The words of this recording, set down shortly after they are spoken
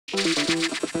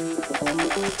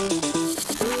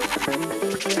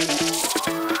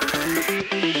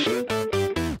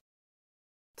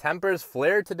Tempers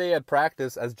flared today at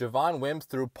practice as Javon Wims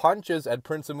threw punches at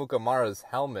Prince Amukamara's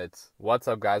helmet. What's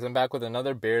up, guys? I'm back with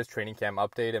another Bears training camp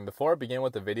update, and before I begin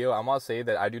with the video, I want to say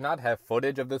that I do not have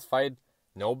footage of this fight.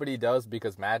 Nobody does,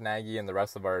 because Matt Nagy and the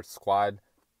rest of our squad,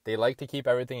 they like to keep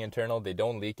everything internal. They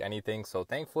don't leak anything, so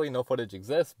thankfully no footage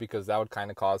exists, because that would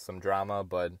kind of cause some drama.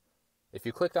 But if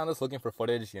you clicked on this looking for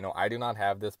footage, I do not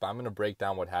have this, but I'm going to break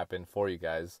down what happened for you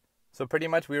guys. So pretty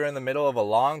much we were in the middle of a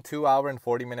long 2-hour and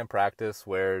 40-minute practice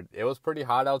where it was pretty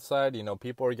hot outside.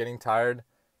 People were getting tired.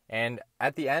 And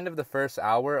at the end of the first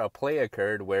hour, a play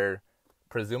occurred where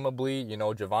presumably,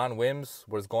 Javon Wims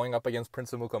was going up against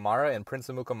Prince Amukamara, and Prince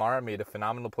Amukamara made a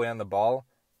phenomenal play on the ball,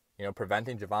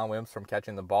 preventing Javon Wims from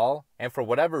catching the ball. And for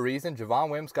whatever reason, Javon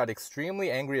Wims got extremely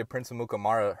angry at Prince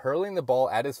Amukamara, hurling the ball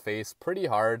at his face pretty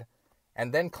hard,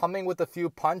 and then coming with a few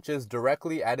punches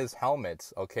directly at his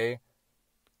helmet, okay?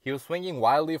 He was swinging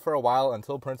wildly for a while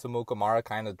until Prince Amukamara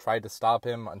kind of tried to stop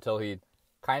him, until he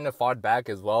kind of fought back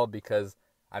as well, because,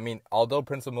 although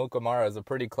Prince Amukamara is a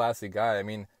pretty classy guy,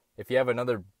 if you have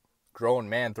another grown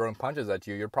man throwing punches at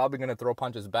you, you're probably going to throw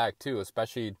punches back too,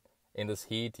 especially in this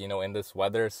heat, in this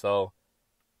weather. So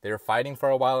they were fighting for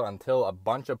a while until a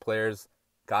bunch of players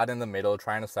got in the middle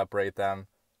trying to separate them,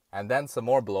 and then some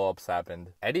more blow-ups happened.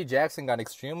 Eddie Jackson got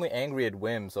extremely angry at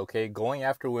Wims, okay, going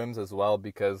after Wims as well,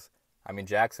 because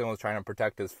Jackson was trying to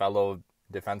protect his fellow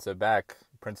defensive back,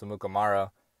 Prince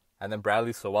Amukamara, and then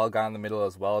Bradley Sowell got in the middle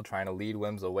as well, trying to lead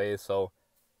Wims away. So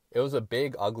it was a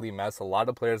big, ugly mess. A lot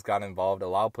of players got involved. A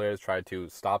lot of players tried to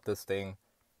stop this thing,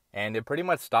 and it pretty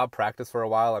much stopped practice for a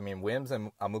while. Wims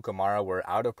and Amukamara were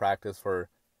out of practice for,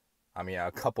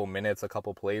 a couple minutes, a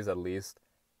couple plays at least,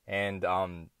 and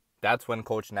that's when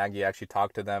Coach Nagy actually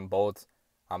talked to them both.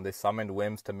 They summoned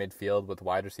Wims to midfield with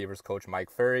wide receivers coach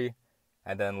Mike Furry.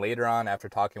 And then later on, after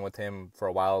talking with him for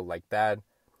a while like that,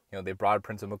 they brought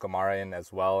Prince Amukamara in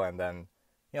as well. And then,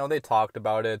 they talked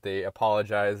about it. They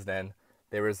apologized and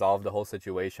they resolved the whole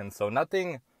situation. So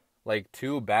nothing like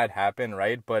too bad happened,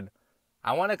 right? But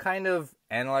I want to kind of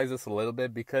analyze this a little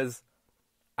bit, because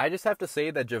I just have to say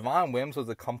that Javon Wims was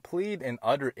a complete and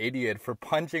utter idiot for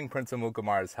punching Prince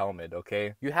Amukamara's helmet,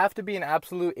 okay? You have to be an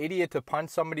absolute idiot to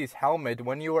punch somebody's helmet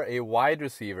when you are a wide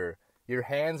receiver. Your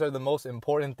hands are the most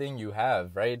important thing you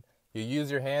have, right? You use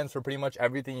your hands for pretty much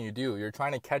everything you do. You're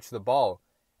trying to catch the ball.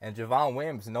 And Javon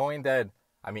Wims, knowing that,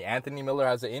 Anthony Miller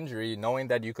has an injury, knowing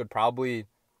that you could probably,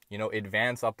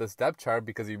 advance up this depth chart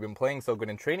because you've been playing so good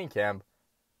in training camp,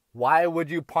 why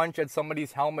would you punch at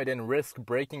somebody's helmet and risk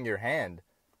breaking your hand?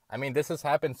 This has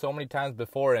happened so many times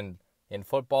before in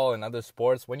football and other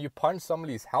sports. When you punch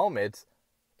somebody's helmet,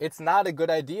 it's not a good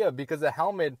idea, because the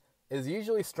helmet is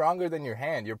usually stronger than your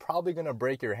hand. You're probably going to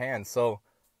break your hand. So,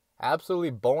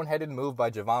 absolutely boneheaded move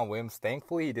by Javon Wims.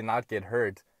 Thankfully, he did not get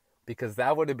hurt, because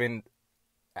that would have been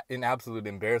an absolute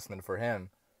embarrassment for him.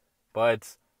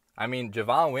 But,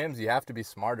 Javon Wims, you have to be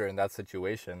smarter in that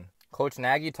situation. Coach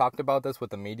Nagy talked about this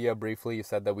with the media briefly. He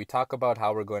said that we talk about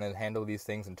how we're going to handle these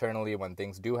things internally when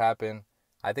things do happen.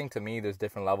 I think to me, there's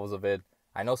different levels of it.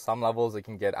 I know some levels it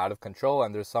can get out of control,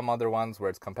 and there's some other ones where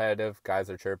it's competitive. Guys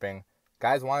are chirping.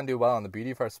 Guys want to do well, and the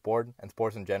beauty of our sport and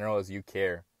sports in general is you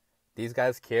care. These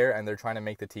guys care, and they're trying to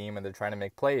make the team, and they're trying to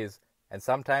make plays, and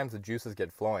sometimes the juices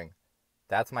get flowing.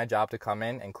 That's my job, to come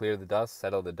in and clear the dust,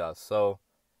 settle the dust. So,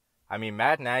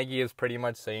 Matt Nagy is pretty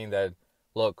much saying that,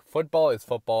 look, football is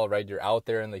football, right? You're out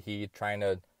there in the heat trying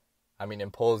to,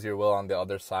 impose your will on the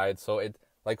other side. So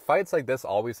fights like this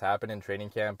always happen in training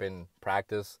camp, in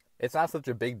practice. It's not such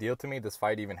a big deal to me this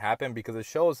fight even happened, because it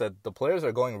shows that the players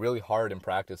are going really hard in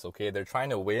practice, okay? They're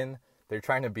trying to win. They're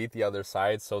trying to beat the other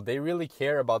side. So they really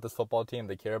care about this football team.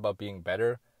 They care about being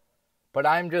better. But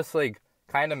I'm just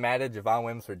kind of mad at Javon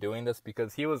Wims for doing this,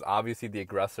 because he was obviously the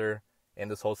aggressor in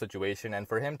this whole situation. And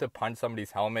for him to punch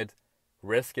somebody's helmet,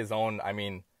 risk his own,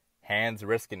 hands,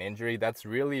 risk an injury, that's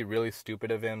really, really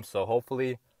stupid of him. So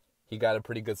hopefully he got a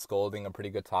pretty good scolding, a pretty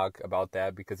good talk about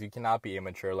that, because you cannot be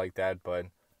immature like that. But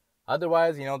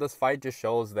otherwise, this fight just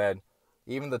shows that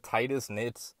even the tightest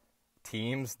knit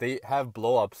teams, they have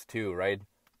blow-ups too, right?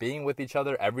 Being with each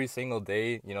other every single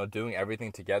day, doing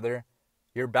everything together,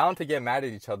 you're bound to get mad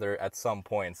at each other at some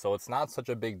point. So it's not such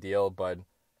a big deal, but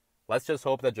let's just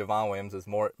hope that Javon Wims is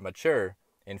more mature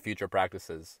in future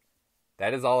practices.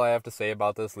 That is all I have to say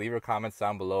about this. Leave your comments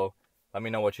down below. Let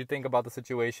me know what you think about the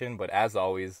situation, but as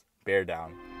always, bear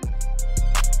down.